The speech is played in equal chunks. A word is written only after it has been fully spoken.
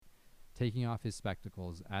taking off his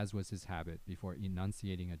spectacles, as was his habit, before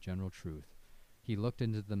enunciating a general truth, he looked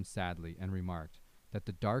into them sadly and remarked that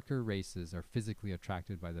the darker races are physically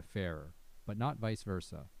attracted by the fairer, but not vice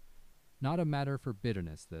versa. Not a matter for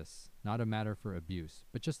bitterness, this, not a matter for abuse,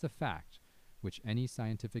 but just a fact, which any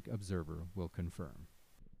scientific observer will confirm.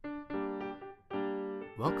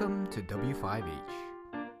 Welcome to W5H.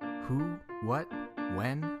 Who, what,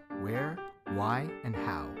 when, where, why, and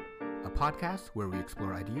how. A podcast where we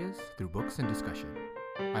explore ideas through books and discussion.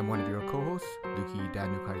 I'm one of your co-hosts, Luki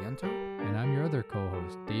Danukarianto. And I'm your other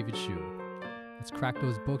co-host, David Shu. Let's crack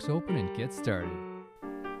those books open and get started.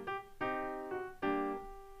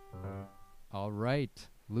 All right,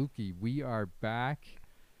 Luki, we are back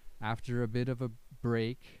after a bit of a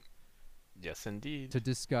break. Yes, indeed. To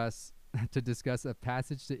discuss A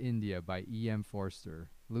Passage to India by E.M. Forster.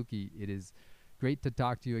 Luki, it is great to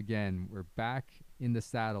talk to you again. We're back in the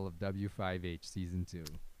saddle of W5H Season 2.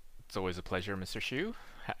 It's always a pleasure, Mr. Shu.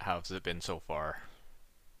 How's it been so far?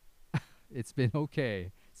 It's been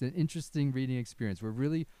okay. It's an interesting reading experience. We're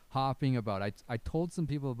really hopping about. I told some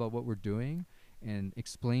people about what we're doing and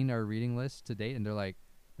explained our reading list to date, and they're like,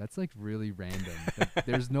 that's like really random. Like,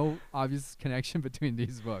 there's no obvious connection between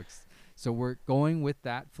these books. So we're going with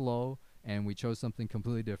that flow, and we chose something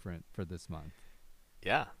completely different for this month.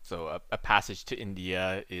 Yeah, so a Passage to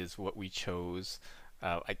India is what we chose.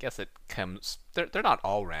 I guess it comes... They're not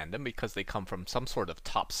all random because they come from some sort of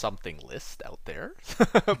top something list out there.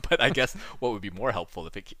 But I guess what would be more helpful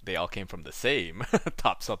if they all came from the same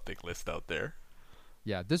top something list out there.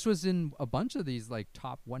 Yeah, this was in a bunch of these like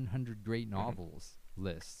top 100 great novels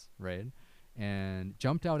lists, right? And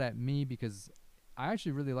jumped out at me because I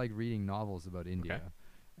actually really like reading novels about India.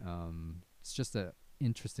 Okay. It's just a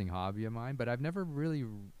interesting hobby of mine, but I've never really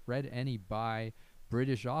read any by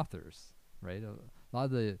British authors, right? A lot of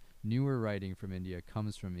the newer writing from India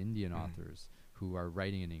comes from Indian authors who are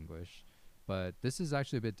writing in English, but this is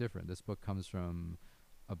actually a bit different. This book comes from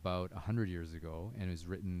about 100 years ago and is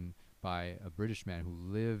written by a British man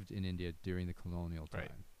who lived in India during the colonial time.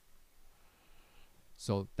 Right.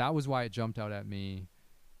 So that was why it jumped out at me.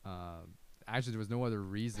 Actually, there was no other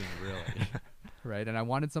reason, really. Right? And I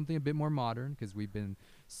wanted something a bit more modern because we've been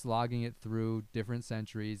slogging it through different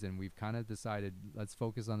centuries, and we've kind of decided, let's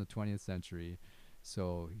focus on the 20th century.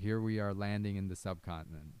 So here we are landing in the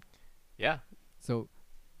subcontinent. Yeah. So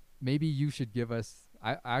maybe you should give us...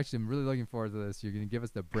 I actually am really looking forward to this. You're going to give us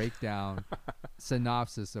the breakdown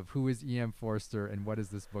synopsis of who is E.M. Forster and what is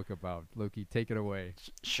this book about. Loki, take it away.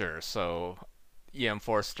 Sure. So E.M.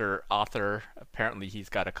 Forster, author, apparently he's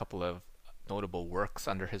got a couple of notable works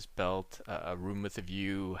under his belt, A Room with a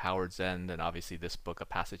View, Howard's End, and obviously this book, A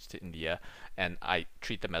Passage to India. And I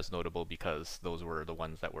treat them as notable because those were the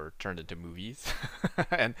ones that were turned into movies.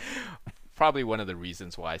 And probably one of the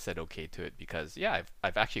reasons why I said okay to it, because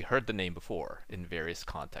I've actually heard the name before in various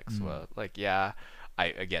contexts. I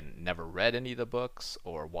again never read any of the books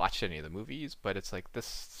or watched any of the movies, but it's like,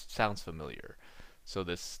 this sounds familiar. So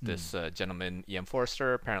this gentleman, E.M.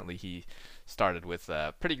 Forster, apparently he started with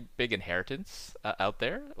a pretty big inheritance out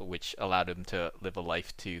there, which allowed him to live a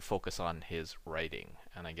life to focus on his writing.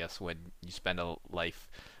 And I guess when you spend a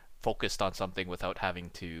life focused on something without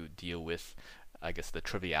having to deal with, I guess, the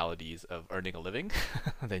trivialities of earning a living,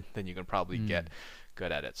 then you can probably get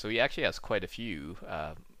good at it. So he actually has quite a few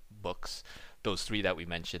books, those three that we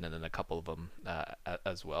mentioned, and then a couple of them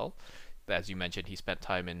as well. As you mentioned, he spent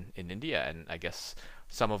time in India, and I guess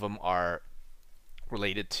some of them are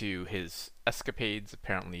related to his escapades.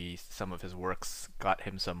 Apparently, some of his works got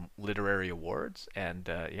him some literary awards, and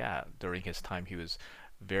during his time, he was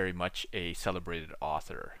very much a celebrated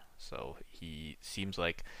author. So he seems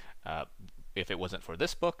like, if it wasn't for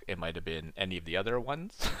this book, it might have been any of the other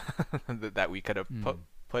ones that we could have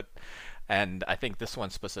put. And I think this one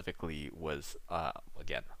specifically was,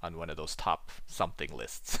 again, on one of those top something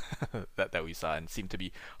lists that we saw, and seemed to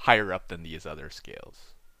be higher up than these other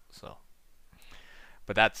scales. So,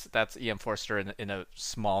 but that's E.M. Forster in a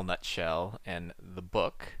small nutshell. And the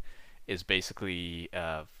book is basically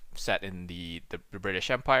set in the British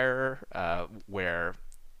Empire, where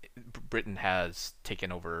Britain has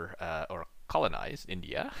taken over or colonized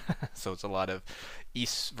India. So it's a lot of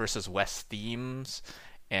East versus West themes.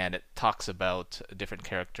 And it talks about different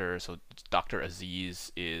characters. So Dr.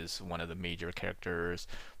 Aziz is one of the major characters.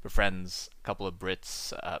 Befriends a couple of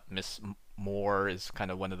Brits. Miss Moore is kind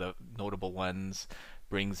of one of the notable ones.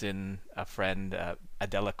 Brings in a friend,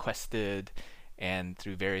 Adela Quested. And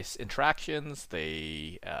through various interactions,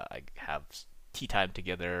 they have tea time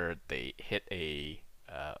together. They hit a,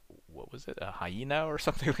 a hyena or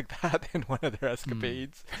something like that in one of their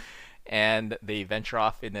escapades. And they venture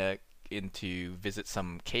off in a in to visit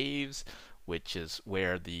some caves, which is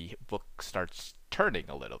where the book starts turning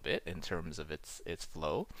a little bit in terms of its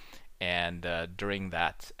flow. And during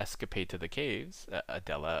that escapade to the caves,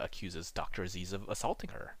 Adela accuses Dr. Aziz of assaulting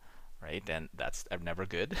her, right? And that's never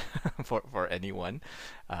good for anyone.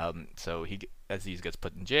 So Aziz gets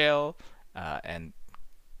put in jail, and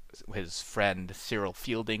his friend Cyril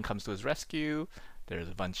Fielding comes to his rescue. There's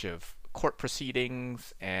a bunch of court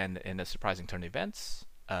proceedings, and in a surprising turn of events,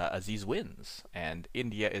 Aziz wins, and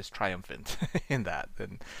India is triumphant in that.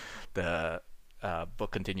 And the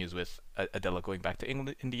book continues with Adela going back to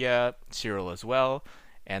India, Cyril as well,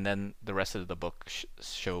 and then the rest of the book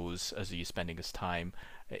shows Aziz spending his time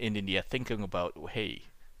in India thinking about, hey,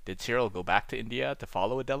 did Cyril go back to India to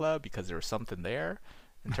follow Adela because there was something there?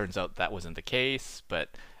 And turns out that wasn't the case,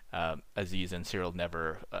 but Aziz and Cyril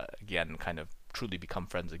never, again, kind of truly become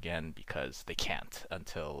friends again because they can't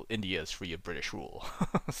until India is free of British rule.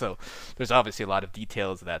 So there's obviously a lot of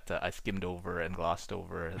details that I skimmed over and glossed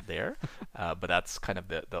over there, but that's kind of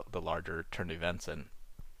the larger turn of events. And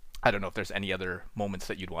I don't know if there's any other moments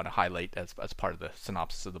that you'd want to highlight as part of the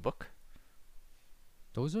synopsis of the book.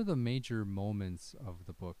 Those are the major moments of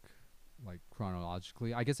the book, like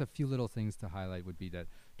chronologically. I guess a few little things to highlight would be that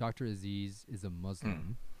Dr. Aziz is a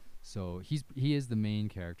Muslim. So he is the main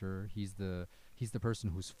character. He's the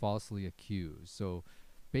person who's falsely accused. So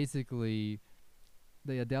basically,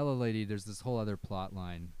 the Adela lady, there's this whole other plot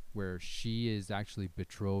line where she is actually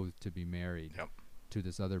betrothed to be married to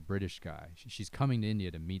this other British guy. She's coming to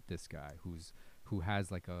India to meet this guy who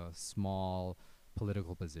has like a small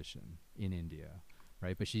political position in India,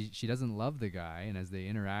 right? But she doesn't love the guy, and as they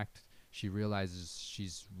interact, she realizes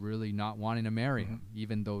she's really not wanting to marry him,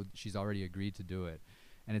 even though she's already agreed to do it.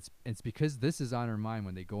 And it's because this is on her mind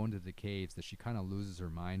when they go into the caves that she kind of loses her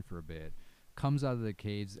mind for a bit, comes out of the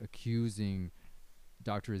caves accusing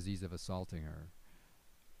Dr. Aziz of assaulting her.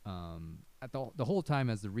 At the whole time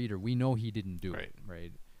as the reader, we know he didn't do it,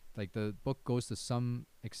 right? Like the book goes to some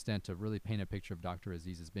extent to really paint a picture of Dr.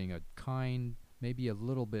 Aziz as being a kind, maybe a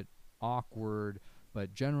little bit awkward,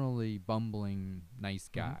 but generally bumbling, nice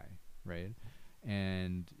guy, right?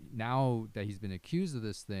 And now that he's been accused of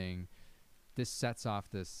this thing, this sets off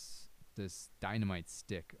this dynamite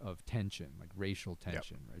stick of tension, like racial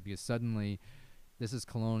tension, right? Because suddenly, this is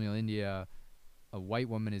colonial India. A white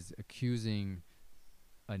woman is accusing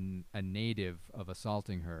a native of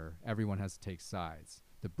assaulting her. Everyone has to take sides.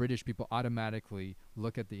 The British people automatically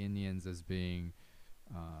look at the Indians as being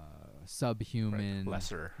subhuman,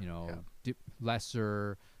 lesser,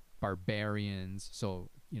 lesser barbarians. So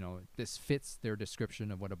this fits their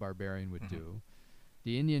description of what a barbarian would do.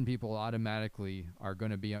 The Indian people automatically are going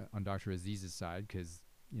to be on Dr. Aziz's side because,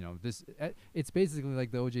 it's basically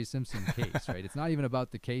like the O.J. Simpson case, right? It's not even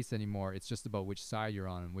about the case anymore. It's just about which side you're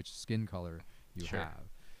on and which skin color you have.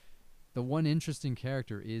 The one interesting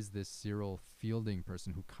character is this Cyril Fielding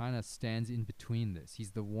person who kind of stands in between this.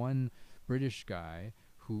 He's the one British guy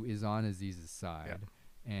who is on Aziz's side.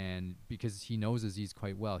 And because he knows Aziz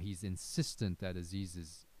quite well, he's insistent that Aziz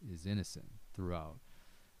is innocent throughout.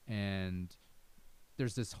 And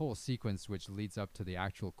there's this whole sequence which leads up to the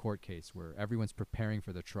actual court case where everyone's preparing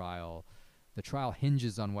for the trial. The trial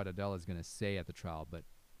hinges on what Adela is going to say at the trial, but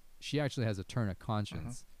she actually has a turn of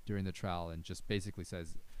conscience during the trial and just basically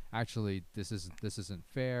says, actually, this isn't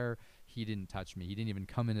fair. He didn't touch me. He didn't even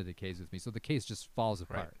come into the case with me. So the case just falls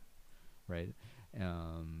apart, right?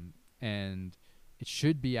 And it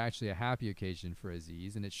should be actually a happy occasion for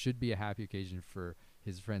Aziz, and it should be a happy occasion for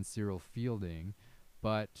his friend Cyril Fielding.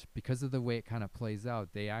 But because of the way it kind of plays out,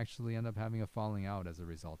 they actually end up having a falling out as a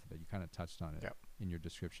result of it. You kind of touched on it in your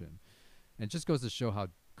description. And it just goes to show how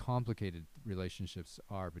complicated relationships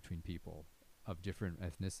are between people of different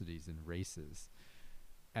ethnicities and races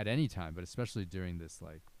at any time, but especially during this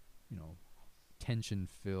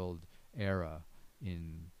tension-filled era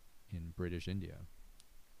in British India.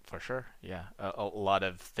 For sure, yeah. A lot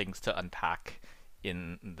of things to unpack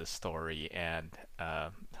in the story, and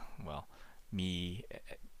me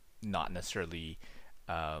not necessarily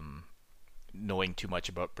knowing too much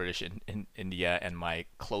about British in India, and my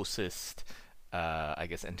closest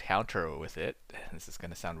encounter with it. This is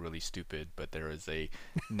going to sound really stupid, but there is a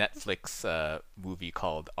Netflix movie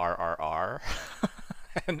called RRR.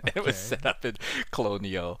 And it was set up in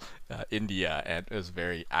colonial India, and it was a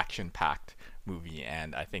very action-packed movie,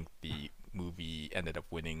 and I think the movie ended up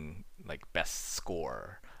winning best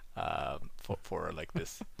score for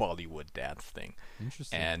this Bollywood dance thing.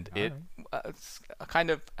 Interesting. And it's kind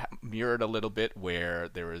of mirrored a little bit where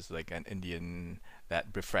there was an Indian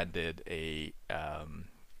that befriended a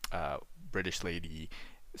British lady.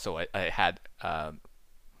 So I had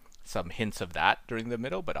some hints of that during the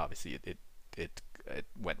middle, but obviously it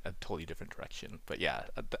went a totally different direction. But yeah,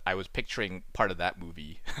 I was picturing part of that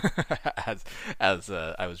movie as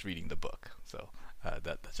I was reading the book. So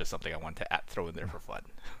that's just something I wanted to throw in there for fun.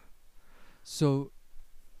 So,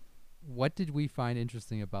 what did we find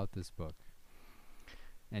interesting about this book?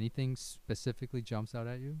 Anything specifically jumps out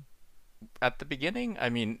at you? At the beginning, I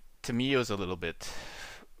mean, to me, it was a little bit.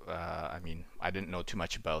 I mean, I didn't know too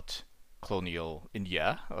much about colonial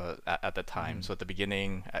India at the time. So at the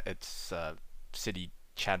beginning, it's city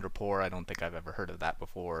Chandrapur. I don't think I've ever heard of that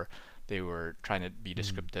before. They were trying to be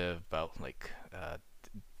descriptive about like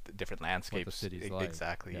different landscapes. What the city's like.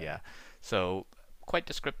 Exactly, yeah. So quite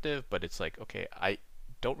descriptive, but it's like, okay, I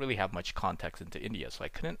don't really have much context into India, so I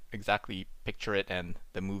couldn't exactly picture it, and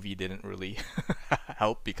the movie didn't really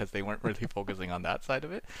help because they weren't really focusing on that side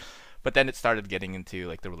of it. But then it started getting into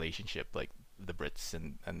like the relationship, like the Brits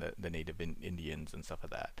and the native Indians and stuff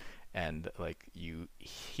like that, and like you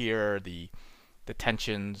hear the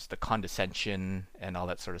tensions, the condescension, and all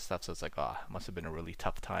that sort of stuff. So it's like, oh, it must have been a really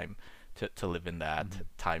tough time to live in that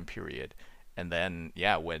time period. And then,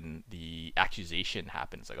 yeah, when the accusation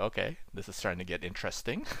happens, like, okay, this is starting to get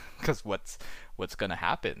interesting because what's going to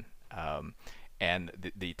happen?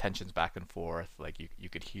 And the tensions back and forth, like you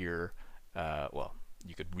could hear, well,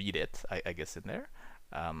 you could read it, I guess, in there.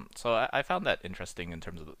 So I found that interesting in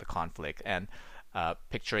terms of the conflict and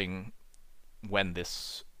picturing when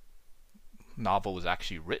this novel was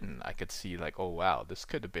actually written. I could see like, oh wow, this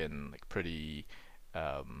could have been like pretty.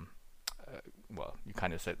 Well, you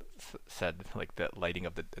kind of said like the lighting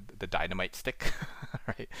of the dynamite stick,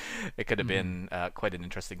 right? It could have been quite an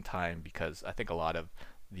interesting time because I think a lot of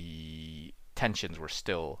the tensions was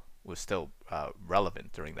still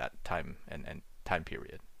relevant during that time and time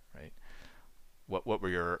period, right? What were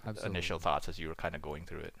your initial thoughts as you were kind of going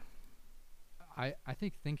through it? I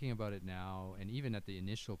think thinking about it now, and even at the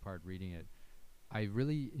initial part reading it, I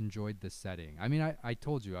really enjoyed the setting. I mean, I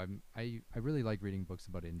told you I really like reading books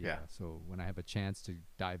about India. Yeah. So when I have a chance to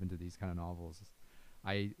dive into these kind of novels,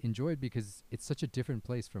 I enjoy it because it's such a different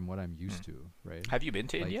place from what I'm used to, right? Have you been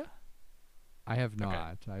to India? I have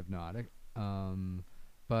not. I have not.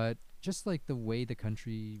 But just like the way the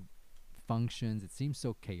country functions, it seems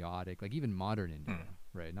so chaotic. Like even modern India,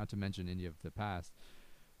 right? Not to mention India of the past.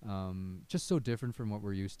 Just so different from what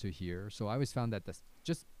we're used to here. So I always found that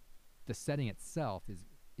the setting itself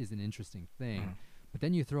is an interesting thing, but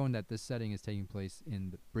then you throw in that this setting is taking place in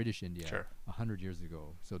the British India 100 years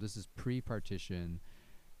ago. So this is pre-partition,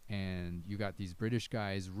 and you got these British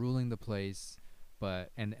guys ruling the place,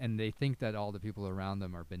 but and they think that all the people around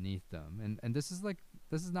them are beneath them, and this is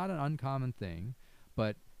not an uncommon thing,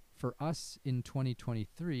 but for us in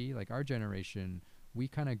 2023, like our generation, we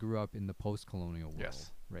kind of grew up in the post-colonial world,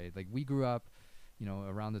 right? Like we grew up,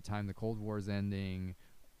 around the time the Cold War is ending.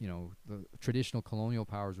 The traditional colonial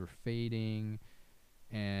powers were fading,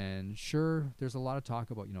 and sure, there's a lot of talk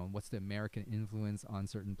about, what's the American influence on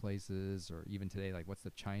certain places, or even today, like what's the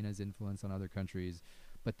China's influence on other countries.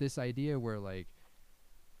 But this idea where like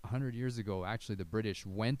 100 years ago, actually the British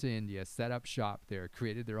went to India, set up shop there,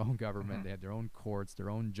 created their own government. They had their own courts, their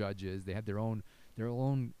own judges. They had their own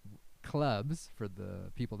clubs for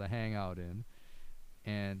the people to hang out in.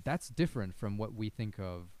 And that's different from what we think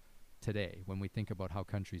of today when we think about how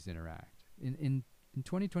countries interact. In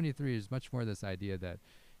 2023, there's much more this idea that,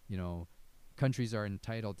 countries are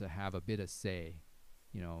entitled to have a bit of say,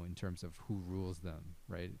 in terms of who rules them,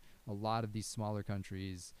 right? A lot of these smaller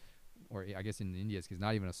countries, or I guess in India's case,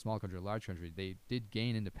 not even a small country, a large country, they did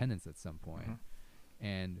gain independence at some point.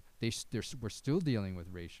 And we're still dealing with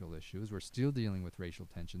racial issues. We're still dealing with racial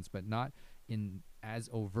tensions, but not in as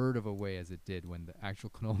overt of a way as it did when the actual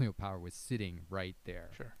colonial power was sitting right there.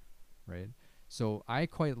 Sure. Right? So I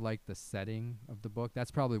quite like the setting of the book. That's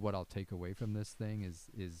probably what I'll take away from this thing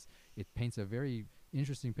is it paints a very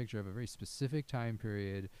interesting picture of a very specific time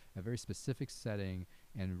period, a very specific setting,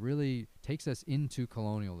 and really takes us into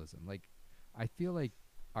colonialism. Like, I feel like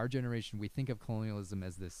our generation, we think of colonialism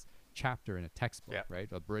as this chapter in a textbook, right?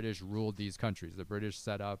 The British ruled these countries. The British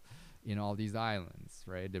set up in all these islands,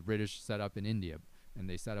 right? The British set up in India, and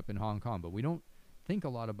they set up in Hong Kong. But we don't think a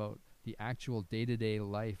lot about the actual day-to-day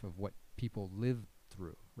life of what people live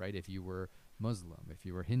through, right? If you were Muslim, if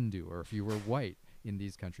you were Hindu, or if you were white in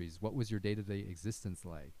these countries, what was your day-to-day existence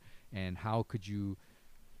like? And how could you,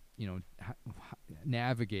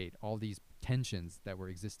 navigate all these tensions that were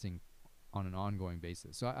existing on an ongoing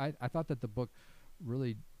basis? So I thought that the book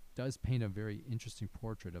really does paint a very interesting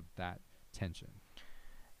portrait of that tension.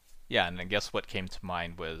 Yeah, and I guess what came to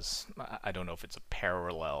mind was, I don't know if it's a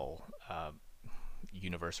parallel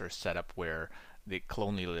universe or setup where the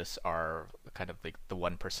colonialists are kind of like the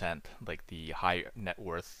 1%, like the high net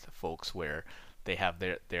worth folks, where they have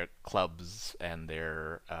their clubs and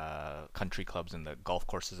their country clubs and the golf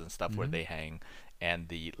courses and stuff where Mm-hmm. they hang, and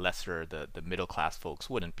the lesser, the middle class folks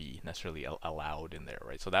wouldn't be necessarily allowed in there,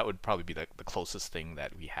 right? So that would probably be the closest thing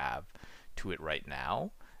that we have to it right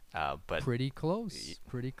now. But Pretty close,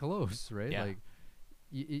 right? yeah, Like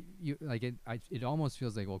you like it almost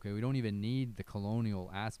feels like, okay, we don't even need the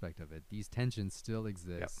colonial aspect of it. These tensions still yep.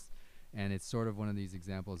 exist, and it's sort of one of these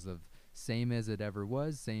examples of same as it ever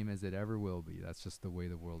was, same as it ever will be. That's just the way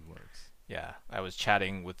the world works. Yeah, I was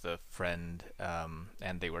chatting with a friend,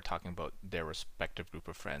 and they were talking about their respective group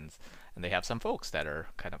of friends, and they have some folks that are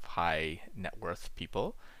kind of high net worth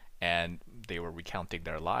people, and they were recounting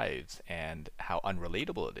their lives and how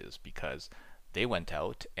unrelatable it is because they went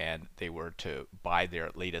out and they were to buy their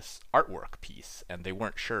latest artwork piece, and they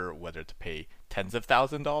weren't sure whether to pay tens of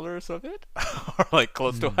 $1,000s of it or like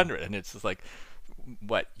close to a Mm. hundred, and it's just like,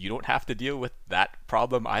 what, you don't have to deal with that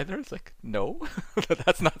problem either? It's like, no.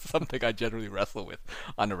 That's not something I generally wrestle with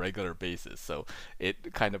on a regular basis. So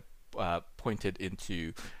it kind of pointed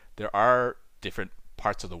into, there are different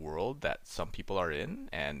parts of the world that some people are in,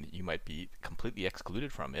 and you might be completely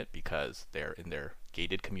excluded from it because they're in their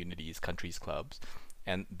gated communities, countries, clubs,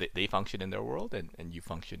 and they function in their world, and you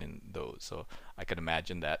function in those. So I can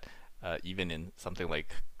imagine that even in something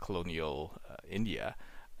like colonial India,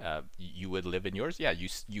 you would live in yours. Yeah,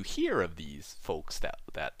 you hear of these folks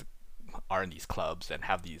that are in these clubs and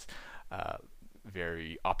have these uh,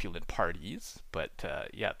 very opulent parties, but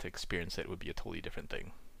yeah, to experience it would be a totally different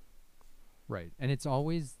thing. Right. And it's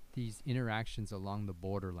always these interactions along the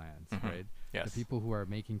borderlands, Hmm. right? The Yes. people who are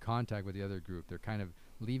making contact with the other group, they're kind of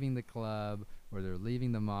leaving the club or they're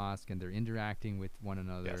leaving the mosque and they're interacting with one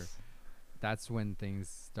another. Yes. That's when things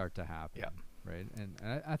start to happen, Yeah. right? And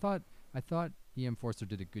I thought E.M. Forster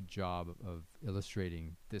did a good job of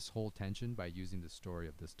illustrating this whole tension by using the story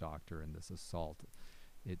of this doctor and this assault.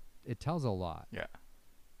 It tells a lot. Yeah.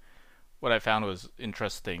 What I found was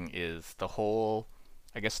interesting is the whole.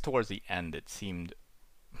 I guess towards the end, it seemed,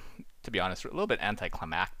 to be honest, a little bit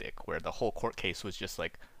anticlimactic, where the whole court case was just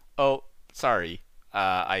like, oh, sorry,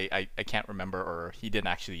 I can't remember, or he didn't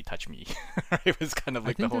actually touch me. It was kind of I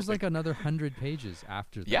like the think whole there's thing. like another 100 pages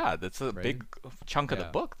after that, Yeah, that's a right? big chunk of the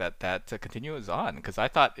Yeah. book that continues on, because I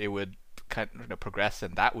thought it would kind of progress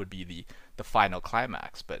and that would be the final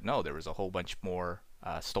climax, but no, there was a whole bunch more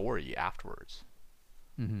story afterwards.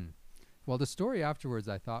 Mm-hmm. Well, the story afterwards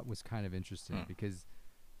I thought was kind of interesting Mm. because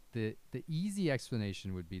the easy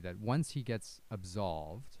explanation would be that once he gets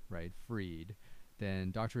absolved, right, freed,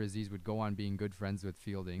 then Dr. Aziz would go on being good friends with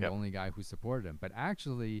Fielding, the Yep. only guy who supported him. But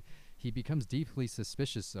actually, he becomes deeply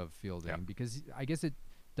suspicious of Yep. Fielding because I guess it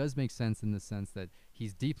does make sense in the sense that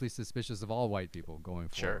he's deeply suspicious of all white people going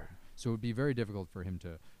Sure. forward. So it would be very difficult for him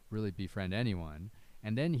to really befriend anyone.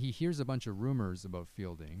 And then he hears a bunch of rumors about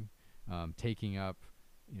Fielding taking up,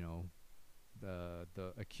 you know,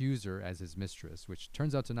 the accuser as his mistress, which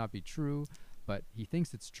turns out to not be true, but he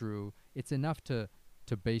thinks it's true. It's enough to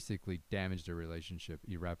basically damage the relationship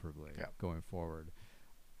irreparably Yep. going forward.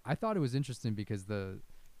 I thought it was interesting because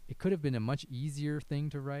it could have been a much easier thing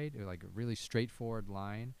to write, or like a really straightforward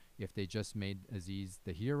line if they just made Aziz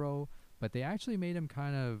the hero, but they actually made him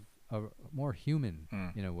kind of a more human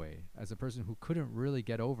Mm. in a way, as a person who couldn't really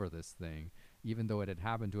get over this thing, even though it had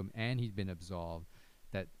happened to him and he'd been absolved,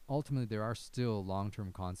 that ultimately there are still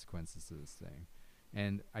long-term consequences to this thing.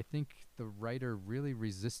 And I think the writer really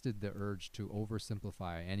resisted the urge to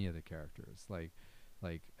oversimplify any of the characters. Like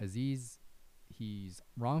Aziz, he's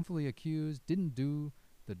wrongfully accused, didn't do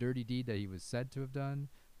the dirty deed that he was said to have done,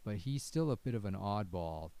 but he's still a bit of an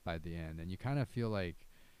oddball by the end. And you kind of feel like,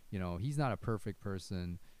 he's not a perfect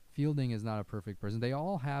person. Fielding is not a perfect person. They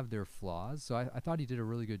all have their flaws. So I thought he did a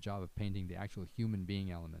really good job of painting the actual human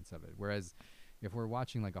being elements of it. Whereas if we're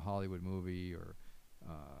watching like a Hollywood movie or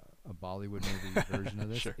a Bollywood movie version of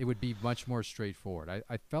this, Sure. it would be much more straightforward.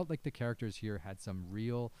 I felt like the characters here had some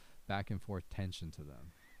real back and forth tension to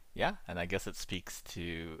them. Yeah, and I guess it speaks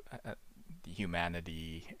to the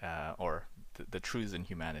humanity, or the truths in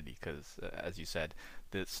humanity, because as you said,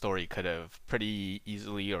 the story could have pretty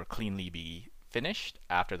easily or cleanly be finished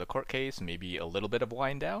after the court case, maybe a little bit of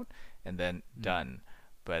wind down, and then Mm. done.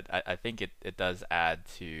 But I think it does add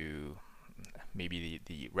to maybe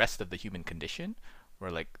the rest of the human condition, where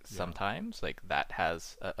like Yeah. sometimes like that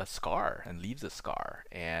has a scar and leaves a scar,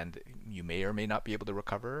 and you may or may not be able to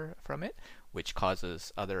recover from it, which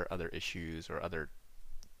causes other issues or other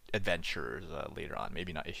adventures later on.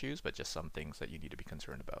 Maybe not issues, but just some things that you need to be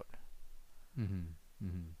concerned about. Mm-hmm.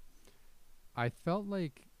 Mm-hmm. I felt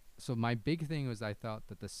like so my big thing was I thought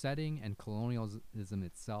that the setting and colonialism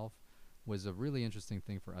itself was a really interesting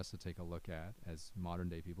thing for us to take a look at as modern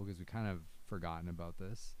day people, because we kind of forgotten about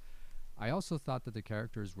this. I also thought that the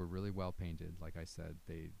characters were really well painted. Like I said,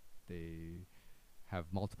 they have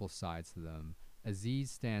multiple sides to them.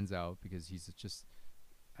 Aziz stands out because he's just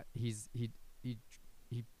he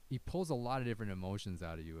pulls a lot of different emotions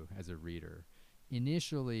out of you as a reader.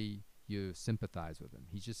 Initially, you sympathize with him.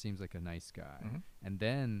 He just seems like a nice guy. Mm-hmm. And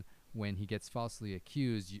then when he gets falsely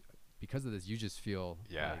accused, because of this, you just feel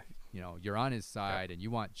like, you're on his side and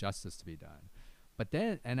you want justice to be done. But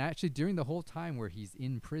then, and actually during the whole time where he's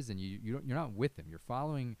in prison, you're not with him. You're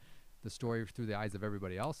following the story through the eyes of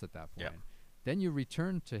everybody else at that point. Then you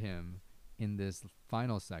return to him in this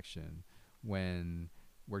final section when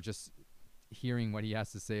we're just hearing what he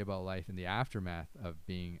has to say about life in the aftermath of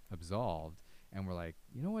being absolved. And we're like,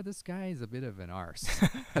 you know what, this guy is a bit of an arse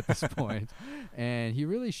at this point. And he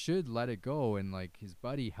really should let it go. And like his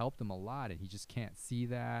buddy helped him a lot and he just can't see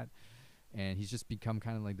that. And he's just become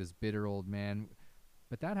kind of like this bitter old man.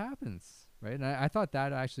 But that happens, right? And I thought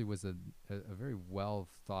that actually was a very well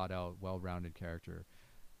thought out, well-rounded character.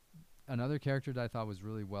 Another character that I thought was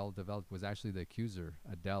really well developed was actually the accuser,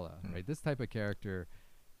 Adela, right? This type of character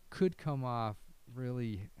could come off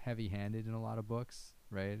really heavy-handed in a lot of books,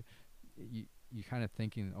 right? You kind of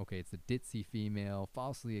thinking, okay, it's a ditzy female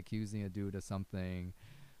falsely accusing a dude of something.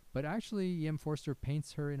 But actually, E.M. Forster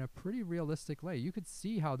paints her in a pretty realistic light. You could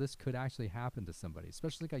see how this could actually happen to somebody,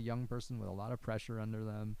 especially like a young person with a lot of pressure under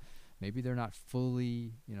them. Maybe they're not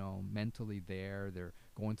fully, mentally there. They're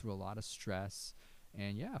going through a lot of stress.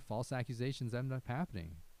 And yeah, false accusations end up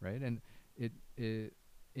happening, right? And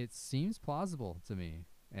it seems plausible to me.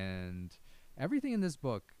 And everything in this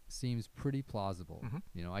book seems pretty plausible.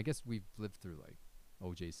 Mm-hmm. I guess we've lived through like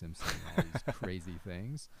O.J. Simpson and all these crazy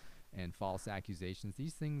things and false accusations.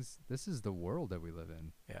 These things, this is the world that we live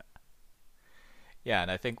in. Yeah, and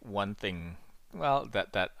I think one thing, well,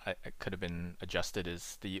 that I could have been adjusted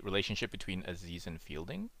is the relationship between Aziz and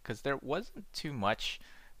Fielding, because there wasn't too much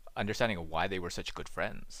understanding of why they were such good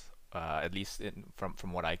friends. At least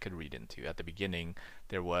from what I could read into. At the beginning,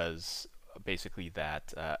 there was basically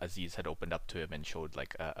that Aziz had opened up to him and showed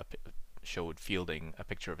like showed Fielding a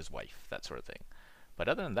picture of his wife, that sort of thing. But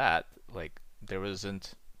other than that, like there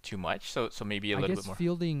wasn't too much. So maybe a little bit more.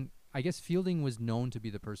 I guess Fielding was known to be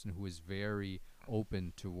the person who was very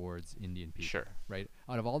open towards Indian people. Sure. Right?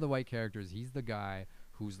 Out of all the white characters, he's the guy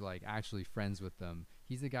who's like actually friends with them.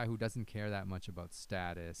 He's the guy who doesn't care that much about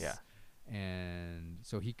status. Yeah. And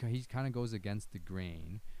so he kind of goes against the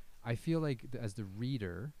grain. I feel like as the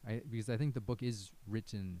reader, because I think the book is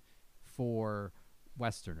written for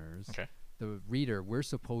Westerners, the reader, we're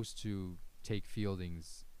supposed to take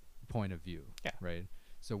Fielding's point of view, right?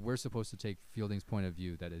 So we're supposed to take Fielding's point of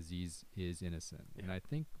view that Aziz is innocent. And I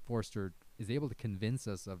think Forster is able to convince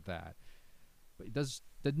us of that. But it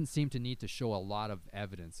doesn't seem to need to show a lot of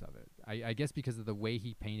evidence of it. I guess because of the way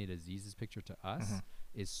he painted Aziz's picture to us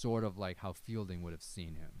is sort of like how Fielding would have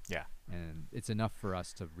seen him. Yeah. And it's enough for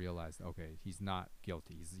us to realize, okay, he's not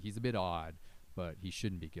guilty. He's a bit odd, but he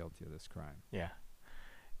shouldn't be guilty of this crime. Yeah.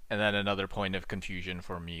 And then another point of confusion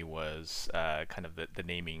for me was kind of the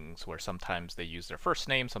namings, where sometimes they use their first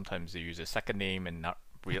name, sometimes they use a second name, and not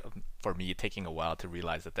for me taking a while to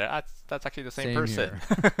realize that that's actually the same person.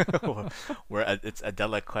 Where it's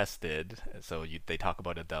Adela Quested, so they talk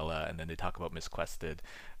about Adela and then they talk about Miss Quested,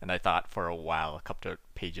 and I thought for a while, a couple of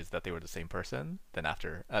pages, that they were the same person. Then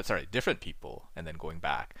after, different people, and then going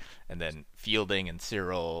back, and then Fielding and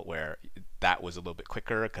Cyril, where that was a little bit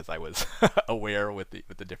quicker because I was aware with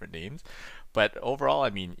the different names. But overall,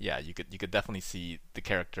 I mean, yeah, you could definitely see the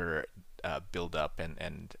character build up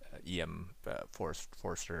and E.M.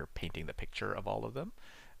 Forster painting the picture of all of them,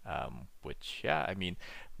 which, yeah, I mean,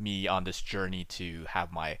 me on this journey to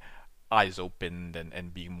have my eyes opened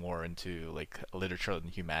and being more into like literature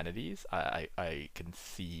and humanities, I can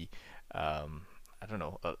see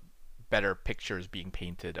better pictures being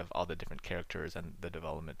painted of all the different characters and the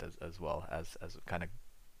development as well as kind of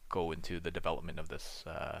go into the development of this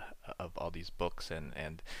of all these books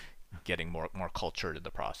and getting more cultured in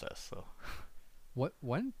the process. So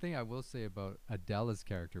one thing I will say about Adela's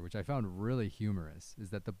character, which I found really humorous, is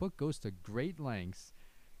that the book goes to great lengths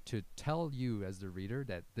to tell you as the reader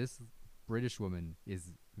that this British woman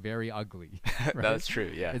is very ugly. Right? That's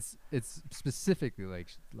true. Yeah, it's specifically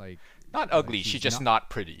like not ugly. She's just not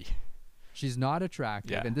pretty. She's not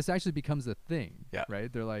attractive, and this actually becomes a thing. Yeah,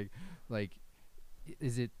 right. They're like,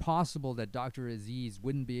 is it possible that Dr. Aziz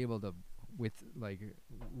wouldn't be able to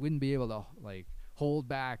hold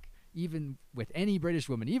back even with any British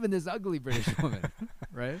woman, even this ugly British woman,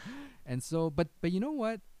 right? And so, but you know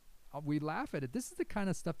what? We laugh at it. This is the kind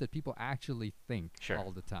of stuff that people actually think Sure.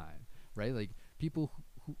 all the time, right? Like people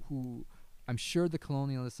who I'm sure the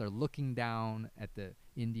colonialists are looking down at the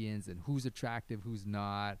Indians and who's attractive, who's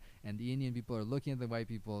not, and the Indian people are looking at the white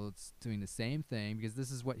people doing the same thing, because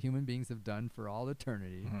this is what human beings have done for all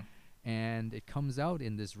eternity. And it comes out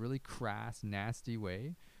in this really crass, nasty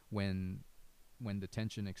way when the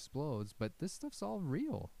tension explodes. But this stuff's all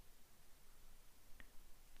real.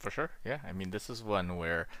 For sure, yeah. I mean, this is one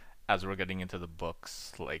where, as we're getting into the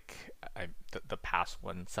books, like the past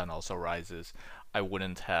one, Sun Also Rises, I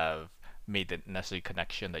wouldn't have made the necessary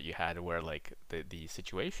connection that you had, where like the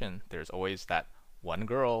situation, there's always that one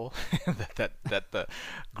girl that the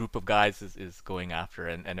group of guys is going after,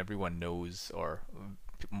 and everyone knows, or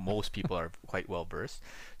most people are quite well versed.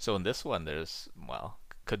 So in this one, there's, well,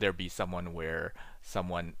 could there be someone where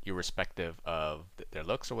someone, irrespective of their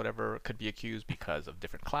looks or whatever, could be accused because of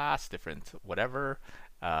different class, different whatever?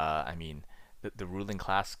 I mean, the ruling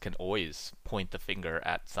class can always point the finger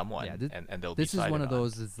at someone, and they'll be This is sided one of on.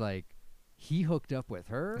 those, it's like, he hooked up with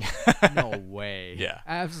her? No way. Yeah.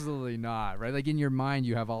 Absolutely not, right? Like in your mind,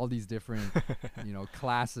 you have all these different,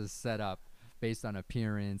 classes set up based on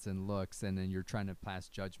appearance and looks, and then you're trying to pass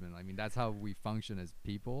judgment. I mean, that's how we function as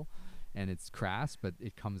people, and it's crass, but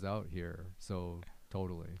it comes out here. So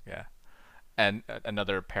totally. Yeah. And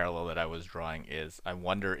another parallel that I was drawing is, I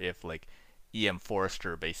wonder if like E.M.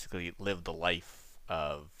 Forster basically lived the life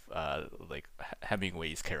of like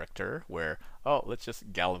Hemingway's character, where, oh, let's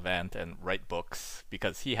just gallivant and write books,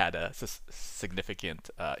 because he had a significant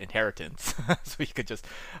inheritance, so he could just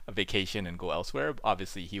vacation and go elsewhere.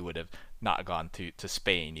 Obviously, he would have not gone to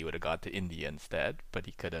Spain; he would have gone to India instead. But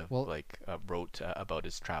he could have wrote about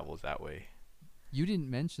his travels that way. You didn't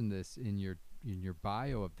mention this in your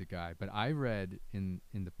bio of the guy, but I read in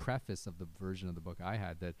the preface of the version of the book I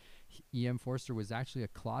had that E.M. Forster was actually a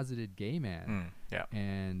closeted gay man. Yeah.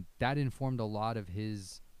 And that informed a lot of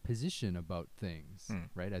his position about things,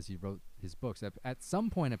 right, as he wrote his books. At some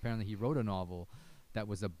point, apparently, he wrote a novel that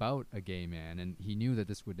was about a gay man, and he knew that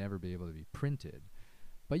this would never be able to be printed.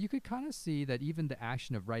 But you could kind of see that even the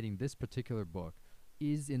action of writing this particular book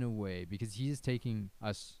is, in a way, because he is taking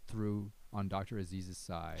us through on Dr. Aziz's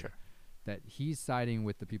side, Sure. that he's siding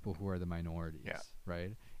with the people who are the minorities, Yeah.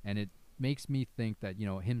 right? And it makes me think that,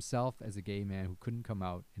 himself as a gay man who couldn't come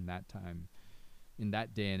out in that time, in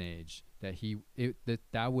that day and age, that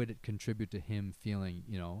that would contribute to him feeling,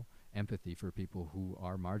 empathy for people who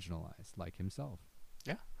are marginalized, like himself.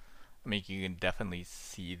 Yeah. I mean, you can definitely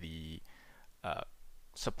see the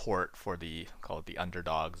support for call it the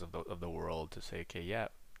underdogs of the world, to say, okay, yeah,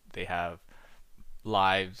 they have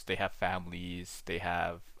lives, they have families, they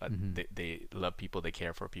have they love people, they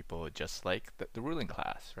care for people, just like the ruling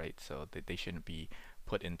class, right? So they shouldn't be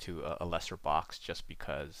put into a lesser box just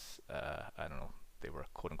because I don't know, they were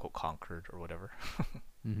quote unquote conquered or whatever.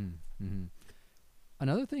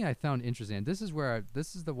 Another thing I found interesting, and this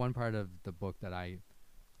is the one part of the book that I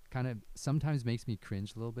kind of sometimes makes me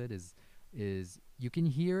cringe a little bit, is you can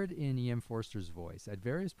hear it in E.M. Forster's voice. At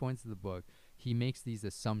various points of the book, he makes these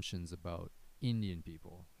assumptions about Indian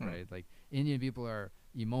people, right? Like Indian people are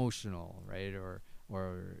emotional, right? Or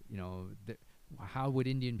how would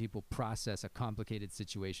Indian people process a complicated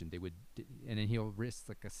situation? They would, and then he'll risk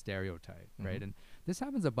like a stereotype, right? And this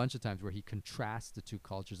happens a bunch of times where he contrasts the two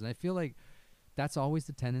cultures, and I feel like that's always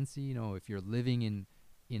the tendency. If you're living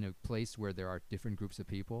in a place where there are different groups of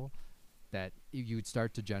people, that you'd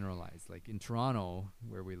start to generalize. Like in Toronto,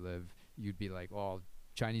 where we live, you'd be like, oh,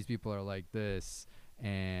 Chinese people are like this,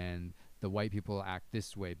 and the white people act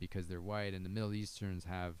this way because they're white, and the Middle Easterns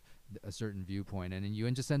have a certain viewpoint, and then you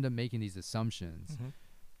just end up making these assumptions.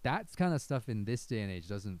 That kind of stuff in this day and age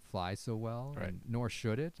doesn't fly so well, Right. and nor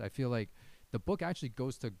should it. I feel like the book actually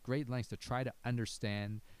goes to great lengths to try to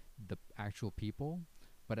understand the actual people,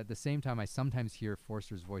 but at the same time, I sometimes hear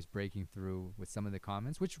Forster's voice breaking through with some of the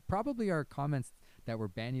comments, which probably are comments that were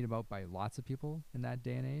bandied about by lots of people in that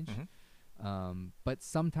day and age. But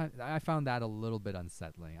sometimes I found that a little bit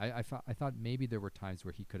unsettling. I thought maybe there were times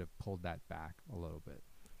where he could have pulled that back a little bit.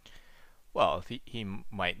 Well, he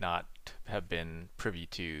might not have been privy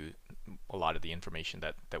to a lot of the information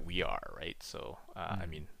that we are, right? So, I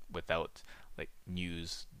mean, without like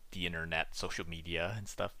news, the internet, social media and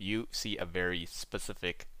stuff, you see a very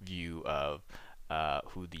specific view of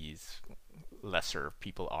who these lesser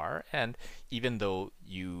people are. And even though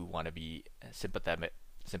you want to be sympathetic,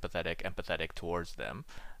 empathetic towards them,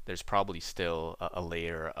 there's probably still a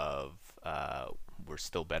layer of we're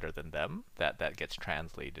still better than them that gets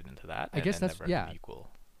translated into that. I guess that's never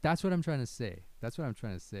equal. That's what I'm trying to say. That's what I'm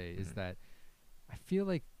trying to say is that I feel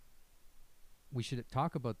like we should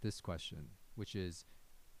talk about this question, which is,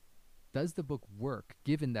 does the book work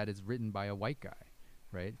given that it's written by a white guy,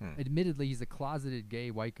 right? Admittedly, he's a closeted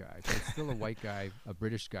gay white guy, but it's still a white guy, a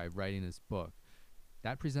British guy writing this book.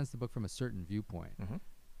 That presents the book from a certain viewpoint.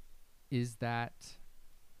 Is that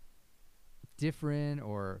different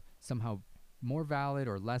or somehow more valid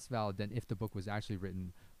or less valid than if the book was actually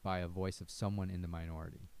written by a voice of someone in the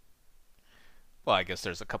minority? Well, I guess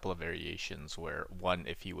there's a couple of variations where, one,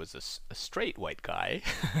 if he was a straight white guy,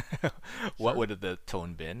 what would the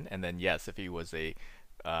tone been? And then, yes, if he was a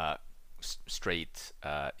straight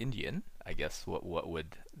Indian, I guess what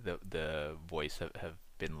would the voice have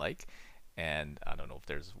been like? And I don't know if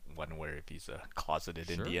there's one where if he's a closeted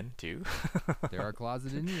Indian too. There are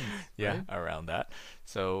closeted Indians. Yeah, right? around that.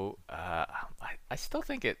 So I still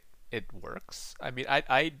think it works. I mean,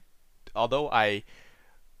 I although I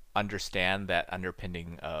understand that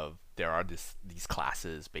underpinning of there are these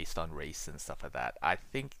classes based on race and stuff like that, I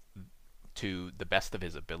think to the best of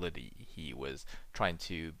his ability, he was trying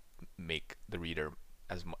to make the reader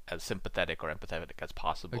as sympathetic or empathetic as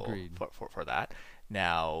possible. Agreed. For that.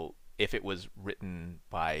 Now, if it was written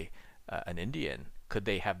by an Indian, could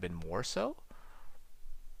they have been more so?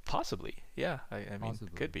 Possibly, yeah. I mean, Possibly.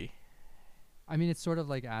 could be. I mean, it's sort of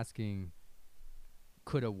like asking,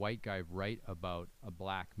 could a white guy write about a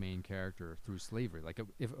black main character through slavery? Like,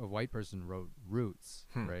 if a white person wrote Roots,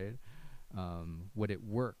 right? Would it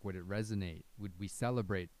work? Would it resonate? Would we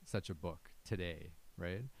celebrate such a book today,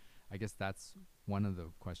 right? I guess that's one of the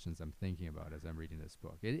questions I'm thinking about as I'm reading this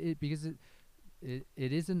book. Because it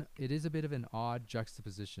is a bit of an odd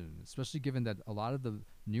juxtaposition, especially given that a lot of the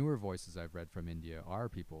newer voices I've read from India are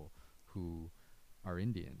people who are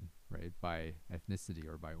Indian, right, by ethnicity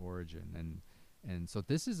or by origin, and so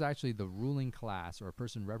this is actually the ruling class or a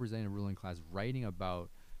person representing a ruling class writing about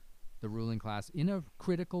the ruling class in a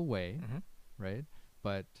critical way, right?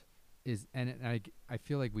 But I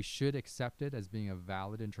feel like we should accept it as being a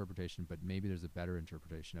valid interpretation, but maybe there's a better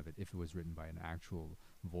interpretation of it if it was written by an actual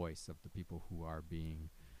voice of the people who are being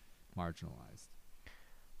marginalized.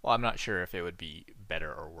 Well, I'm not sure if it would be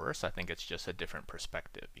better or worse. I think it's just a different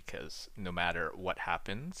perspective because no matter what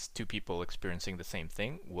happens, two people experiencing the same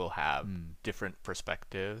thing will have different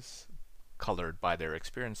perspectives colored by their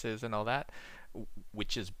experiences and all that.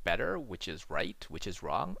 Which is better, which is right, which is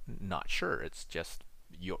wrong? Not sure. It's just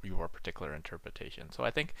your particular interpretation. So I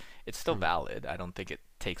think it's still valid. I don't think it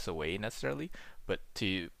takes away necessarily. But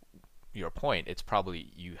to your point, it's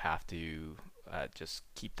probably you have to just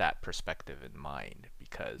keep that perspective in mind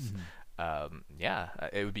because,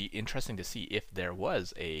 it would be interesting to see if there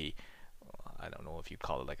was I don't know if you'd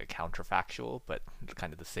call it like a counterfactual, but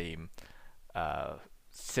kind of the same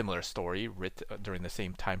similar story during the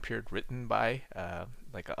same time period written by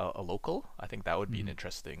like a local. I think that would be an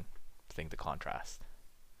interesting thing to contrast.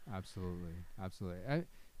 Absolutely.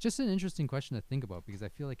 Just an interesting question to think about because I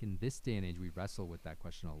feel like in this day and age we wrestle with that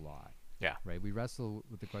question a lot. Yeah. Right. We wrestle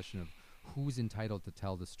with the question of who's entitled to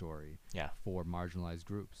tell the story. Yeah. For marginalized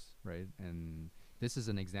groups, right? And this is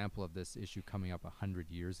an example of this issue coming up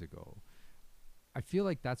 100 years ago. I feel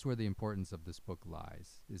like that's where the importance of this book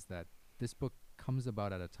lies. Is that this book comes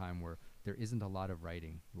about at a time where there isn't a lot of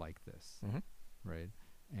writing like this, right?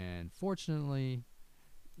 And fortunately,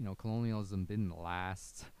 colonialism didn't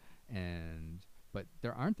last, but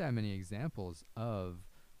there aren't that many examples of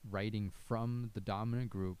writing from the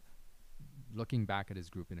dominant group looking back at his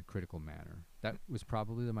group in a critical manner. That was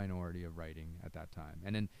probably the minority of writing at that time.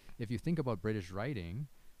 And then if you think about British writing,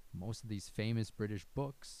 most of these famous British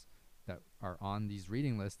books that are on these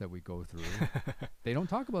reading lists that we go through, they don't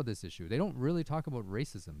talk about this issue. They don't really talk about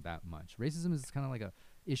racism that much. Racism is kind of like a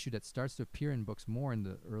issue that starts to appear in books more in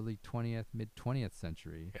the early 20th, mid 20th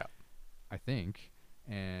century, I think.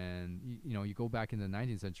 And you go back in the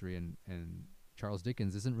 19th century and Charles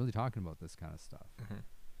Dickens isn't really talking about this kind of stuff.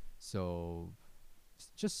 So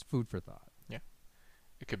just food for thought. Yeah.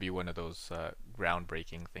 It could be one of those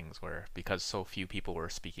groundbreaking things where because so few people were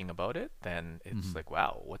speaking about it, then it's like,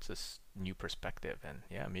 wow, what's this new perspective? And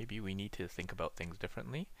yeah, maybe we need to think about things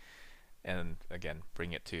differently. And again,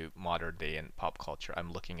 bring it to modern day and pop culture.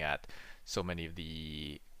 I'm looking at so many of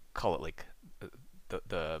the, call it like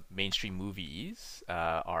the mainstream movies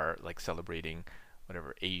are like celebrating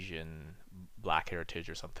whatever Asian Black heritage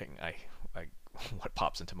or something. I what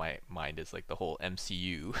pops into my mind is like the whole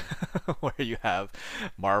MCU where you have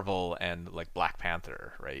Marvel and like Black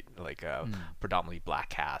Panther, right? Like predominantly black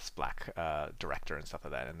cast, black director and stuff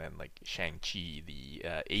like that, and then like Shang-Chi, the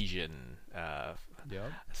Asian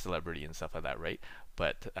celebrity and stuff like that, right?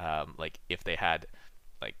 But like if they had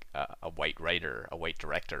like a white writer, a white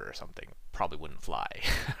director or something probably wouldn't fly,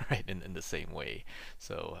 right? In the same way.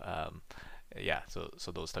 So yeah, so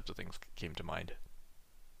those types of things came to mind.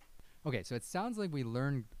 Okay, so it sounds like we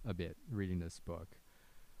learned a bit reading this book.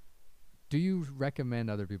 Do you recommend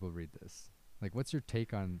other people read this? Like, what's your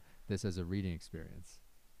take on this as a reading experience?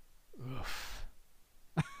 Oof.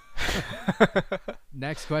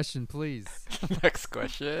 Next question, please. Next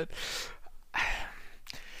question.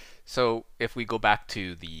 So if we go back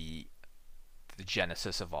to the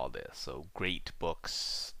genesis of all this, so great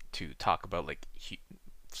books to talk about like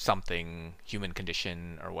something, human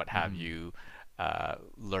condition or what have you,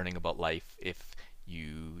 learning about life if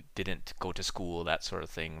you didn't go to school, that sort of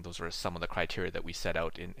thing. Those were some of the criteria that we set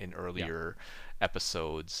out in earlier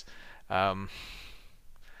episodes. I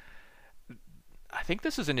think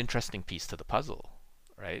this is an interesting piece to the puzzle,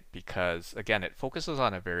 right? Because again, it focuses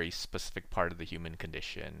on a very specific part of the human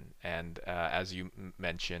condition, and as you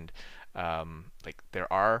mentioned, like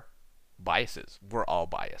there are biases. We're all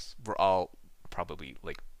biased. We're all probably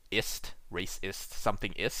like racist,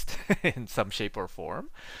 something ist in some shape or form,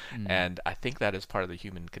 and I think that is part of the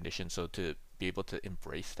human condition. So to be able to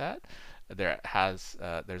embrace that, there's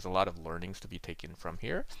a lot of learnings to be taken from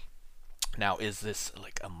here. Now, is this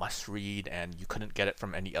like a must read and you couldn't get it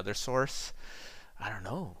from any other source? I don't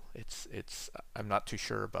know. I'm not too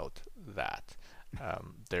sure about that.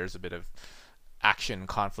 There's a bit of action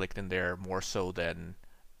conflict in there, more so than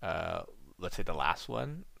let's say the last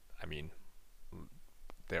one. I mean,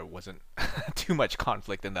 there wasn't too much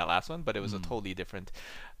conflict in that last one, but it was a totally different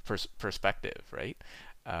perspective, right?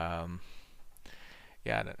 Yeah,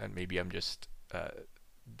 and maybe I'm just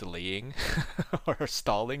delaying or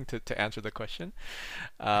stalling to answer the question.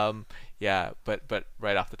 Yeah, but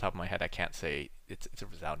right off the top of my head, I can't say it's a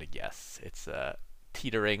resounding yes. It's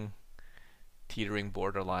teetering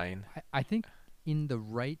borderline. I think in the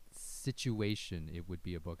right situation, it would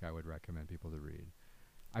be a book I would recommend people to read.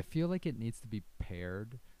 I feel like it needs to be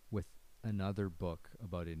paired with another book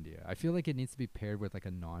about India. I feel like it needs to be paired with like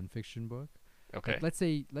a nonfiction book. Okay. Like,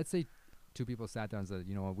 let's say two people sat down and said,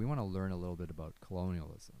 you know what, we want to learn a little bit about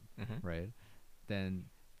colonialism, right? Then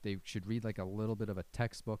they should read like a little bit of a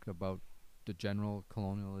textbook about the general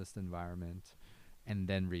colonialist environment and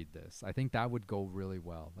then read this. I think that would go really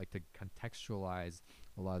well, like to contextualize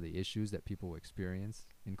a lot of the issues that people experience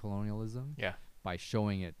in colonialism by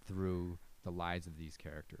showing it through the lives of these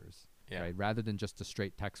characters, right? Rather than just a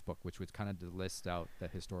straight textbook, which would kind of list out the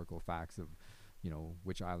historical facts of, you know,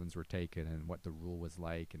 which islands were taken and what the rule was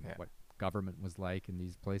like and what government was like in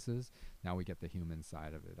these places. Now we get the human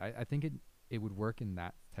side of it. I think it would work in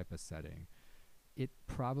that type of setting. It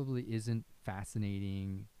probably isn't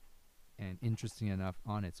fascinating and interesting enough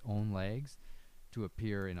on its own legs to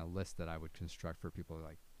appear in a list that I would construct for people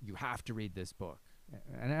like, you have to read this book.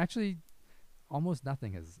 And actually, almost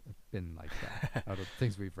nothing has been like that out of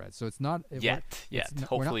things we've read. So it's not yet.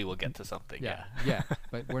 Hopefully we'll get to something. Yeah.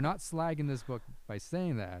 But we're not slagging this book by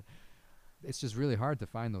saying that. It's just really hard to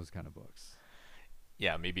find those kind of books.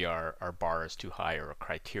 Yeah, maybe our bar is too high, or a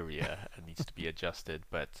criteria needs to be adjusted.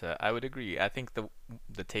 But I would agree. I think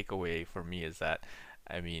the takeaway for me is that,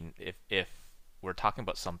 I mean, if we're talking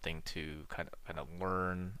about something to kind of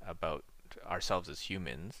learn about ourselves as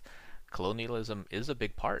humans, colonialism is a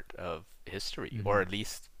big part of history, or at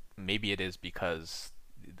least maybe it is because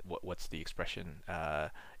what's the expression?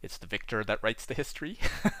 It's the victor that writes the history,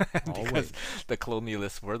 because the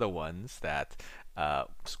colonialists were the ones that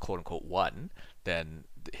quote unquote won. Then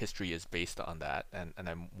the history is based on that, and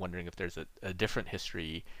I'm wondering if there's a different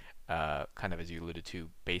history, kind of as you alluded to,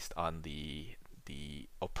 based on the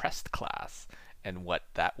oppressed class and what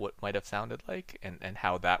might have sounded like, and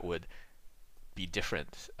how that would be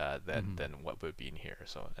different than what would be in here.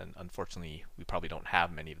 So, and unfortunately, we probably don't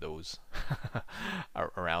have many of those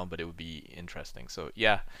around, but it would be interesting. So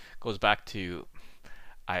yeah, goes back to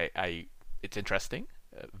it's interesting,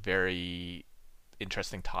 very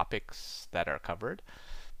interesting topics that are covered,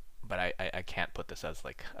 but I can't put this as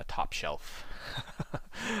like a top shelf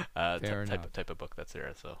type of book that's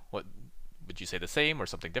there. So what would you say, the same or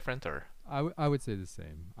something different? Or I would say the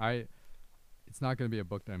same. It's not going to be a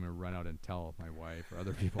book that I'm going to run out and tell my wife or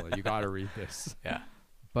other people that you got to read this. Yeah.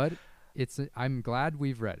 But I'm glad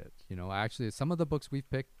we've read it. You know, actually, some of the books we've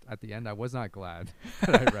picked at the end, I was not glad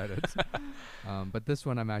that I read it. But this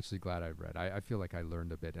one, I'm actually glad I've read. I feel like I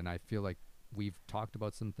learned a bit, and I feel like we've talked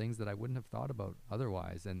about some things that I wouldn't have thought about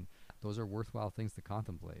otherwise, and those are worthwhile things to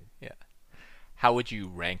contemplate. Yeah. How would you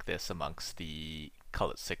rank this amongst the,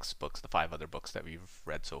 call it 6 books, the 5 other books that we've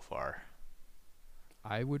read so far?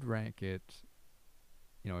 I would rank it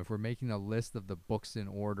you know, if we're making a list of the books in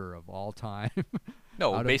order of all time,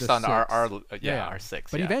 No, out of based the on our six. our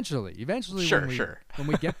six. But Yeah. eventually, Sure, when we sure. when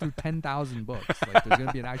we get through 10,000 books, like there's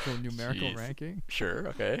gonna be an actual numerical Jeez. ranking. Sure.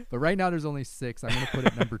 Okay. But right now there's only 6. I'm gonna put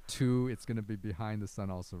it number 2. It's gonna be Behind the Sun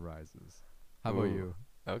Also Rises. How about Ooh, you?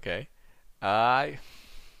 okay. I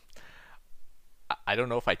I don't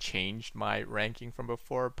know if I changed my ranking from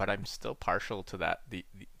before, but I'm still partial to that the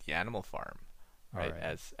Animal Farm, All right?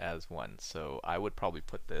 right. As one. So I would probably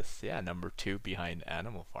put this, yeah, number 2 behind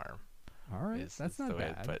Animal Farm. All right. That's Is the not way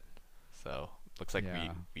I'd bad. put. So looks like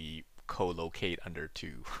Yeah. we co-locate under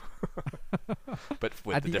 2, but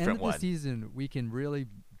with At a the end different of the one. season, we can really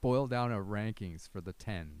boil down our rankings for the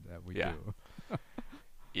 10 that we Yeah. do.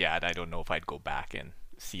 Yeah, and I don't know if I'd go back and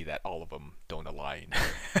see that all of them don't align.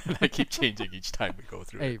 I keep changing each time we go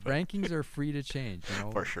through Hey, it. But rankings are free to change, you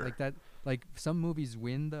know. for sure. Like that, like some movies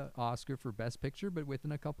win the Oscar for Best Picture, but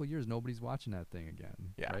within a couple of years, nobody's watching that thing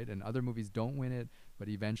again, Yeah. right? And other movies don't win it, but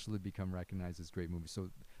eventually become recognized as great movies.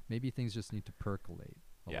 So maybe things just need to percolate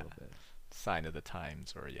a Yeah. little bit. Sign of the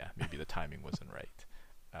times, or yeah, maybe the timing wasn't right.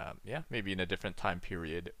 Yeah, maybe in a different time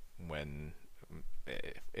period when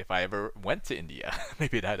if I ever went to India,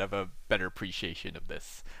 maybe I'd have a better appreciation of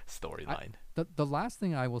this storyline. The last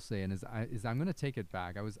thing I will say, and I'm going to take it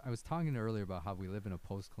back. I was talking earlier about how we live in a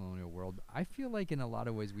post-colonial world. I feel like in a lot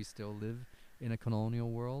of ways we still live in a colonial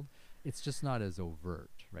world. It's just not as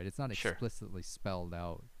overt, right? It's not Sure. explicitly spelled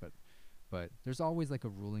out, but there's always like a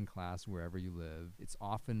ruling class wherever you live. It's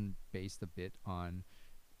often based a bit on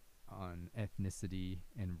ethnicity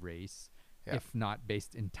and race, Yeah. if not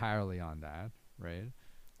based entirely on that, right?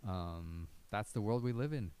 That's the world we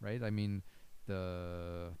live in, right? I mean,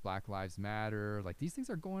 the Black Lives Matter, like these things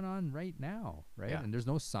are going on right now, right? Yeah. And there's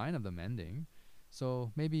no sign of them ending.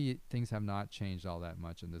 So maybe things have not changed all that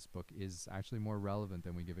much, and this book is actually more relevant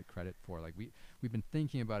than we give it credit for. Like we've been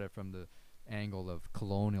thinking about it from the angle of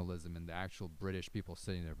colonialism and the actual British people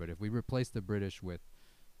sitting there. But if we replace the British with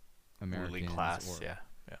Americans Ruling class. or Yeah.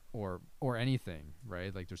 Yeah. or anything,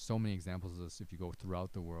 right? Like there's so many examples of this if you go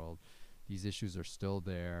throughout the world. These issues are still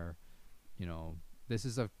there. You know, this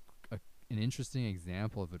is an interesting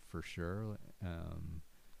example of it for sure.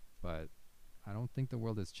 But I don't think the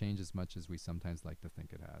world has changed as much as we sometimes like to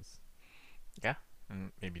think it has. Yeah.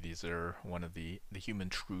 And maybe these are one of the human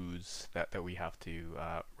truths that we have to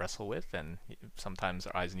wrestle with, and sometimes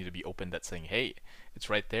our eyes need to be opened at saying, hey, it's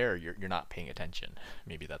right there, you're not paying attention.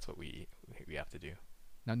 Maybe that's what we have to do.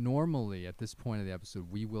 Now, normally at this point of the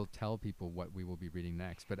episode, we will tell people what we will be reading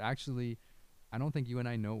next. But actually, I don't think you and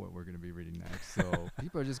I know what we're going to be reading next. So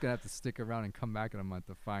people are just going to have to stick around and come back in a month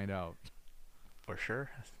to find out. For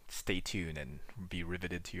sure. Stay tuned and be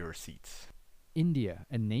riveted to your seats. India,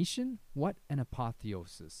 a nation? What an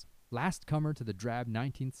apotheosis. Last comer to the drab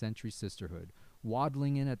 19th century sisterhood,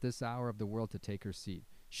 waddling in at this hour of the world to take her seat.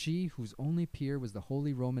 She, whose only peer was the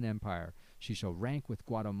Holy Roman Empire, she shall rank with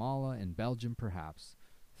Guatemala and Belgium perhaps.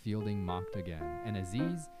 Fielding mocked again, and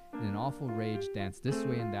Aziz, in an awful rage, danced this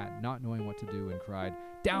way and that, not knowing what to do, and cried,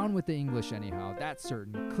 "Down with the English anyhow, that's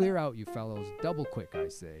certain. Clear out, you fellows, double quick, I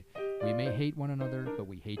say. We may hate one another, but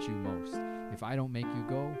we hate you most. If I don't make you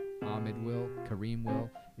go, Ahmed will, Karim will.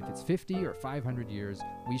 If it's 50 or 500 years,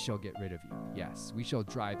 we shall get rid of you. Yes, we shall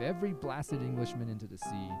drive every blasted Englishman into the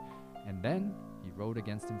sea." And then he rode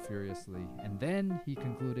against him furiously, and then he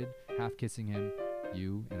concluded, half kissing him,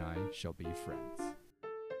 "You and I shall be friends."